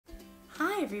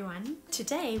Hi everyone,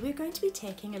 today we're going to be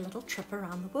taking a little trip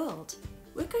around the world.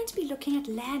 We're going to be looking at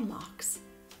landmarks.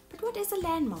 But what is a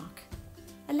landmark?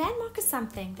 A landmark is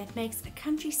something that makes a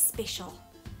country special,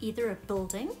 either a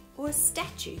building or a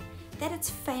statue that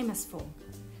it's famous for.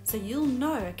 So you'll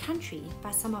know a country by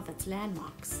some of its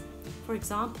landmarks. For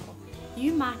example,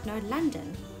 you might know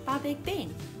London by Big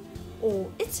Ben, or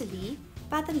Italy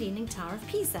by the Leaning Tower of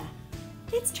Pisa.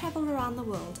 Let's travel around the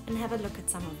world and have a look at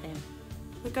some of them.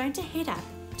 We're going to head up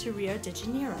to Rio de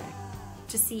Janeiro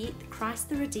to see Christ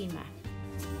the Redeemer.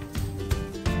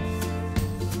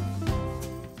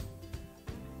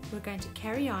 We're going to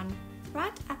carry on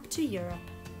right up to Europe.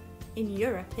 In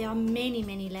Europe there are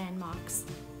many landmarks.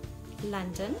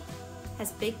 London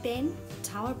has Big Ben,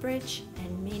 Tower Bridge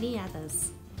and many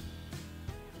others.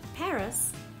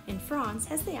 Paris in France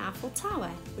has the Eiffel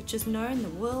Tower, which is known the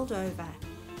world over.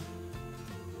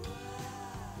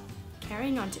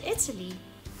 Carrying on to Italy,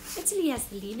 Italy has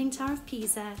the Leaning Tower of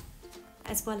Pisa,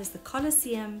 as well as the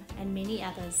Colosseum and many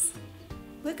others.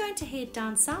 We're going to head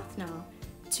down south now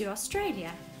to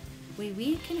Australia, where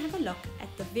we can have a look at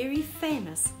the very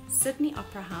famous Sydney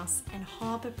Opera House and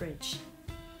Harbour Bridge.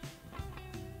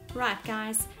 Right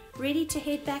guys, ready to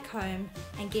head back home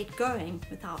and get going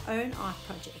with our own art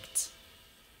project.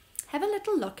 Have a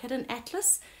little look at an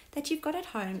atlas that you've got at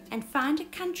home and find a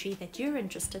country that you're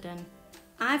interested in.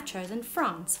 I've chosen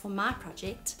France for my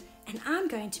project and I'm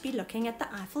going to be looking at the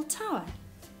Eiffel Tower.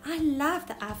 I love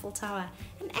the Eiffel Tower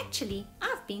and actually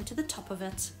I've been to the top of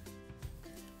it.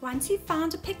 Once you've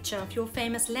found a picture of your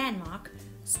famous landmark,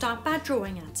 start by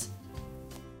drawing it.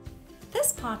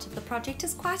 This part of the project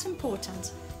is quite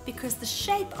important because the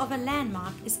shape of a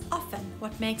landmark is often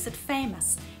what makes it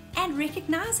famous and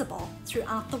recognizable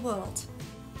throughout the world.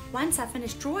 Once I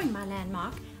finish drawing my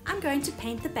landmark, I'm going to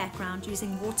paint the background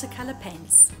using watercolor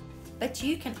paints. But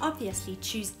you can obviously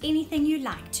choose anything you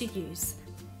like to use.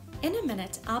 In a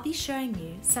minute, I'll be showing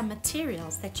you some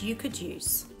materials that you could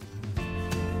use.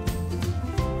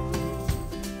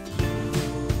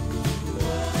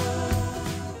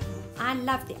 I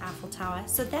love the Eiffel Tower,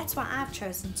 so that's why I've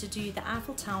chosen to do the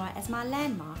Eiffel Tower as my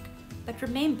landmark. But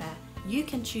remember, you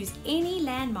can choose any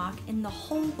landmark in the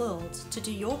whole world to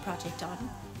do your project on.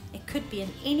 It could be in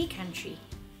any country.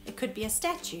 It could be a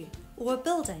statue, or a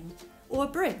building, or a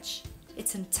bridge.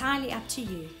 It's entirely up to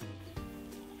you.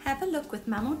 Have a look with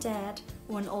mum or dad,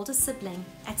 or an older sibling,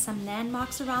 at some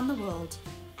landmarks around the world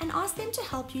and ask them to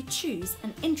help you choose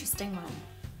an interesting one.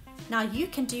 Now you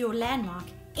can do your landmark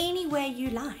any way you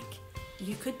like.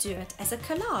 You could do it as a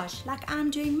collage like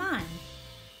I'm doing mine.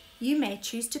 You may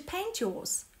choose to paint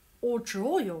yours, or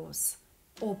draw yours,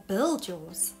 or build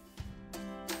yours.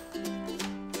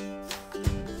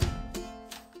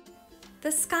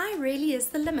 The sky really is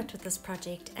the limit with this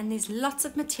project and there's lots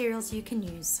of materials you can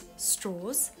use.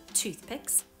 Straws,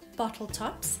 toothpicks, bottle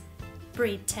tops,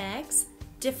 bread tags,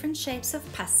 different shapes of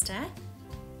pasta,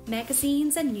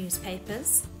 magazines and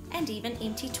newspapers, and even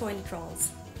empty toilet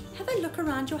rolls. Have a look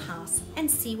around your house and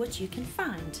see what you can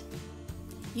find.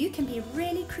 You can be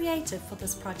really creative for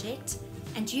this project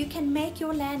and you can make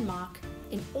your landmark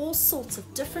in all sorts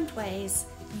of different ways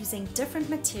using different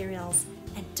materials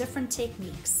and different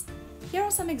techniques. Here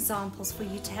are some examples for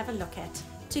you to have a look at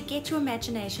to get your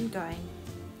imagination going.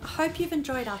 I hope you've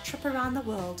enjoyed our trip around the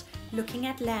world looking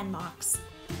at landmarks.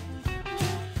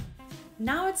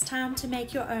 Now it's time to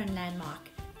make your own landmark.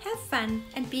 Have fun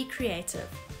and be creative.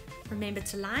 Remember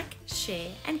to like,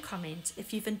 share and comment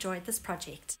if you've enjoyed this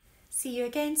project. See you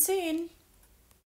again soon!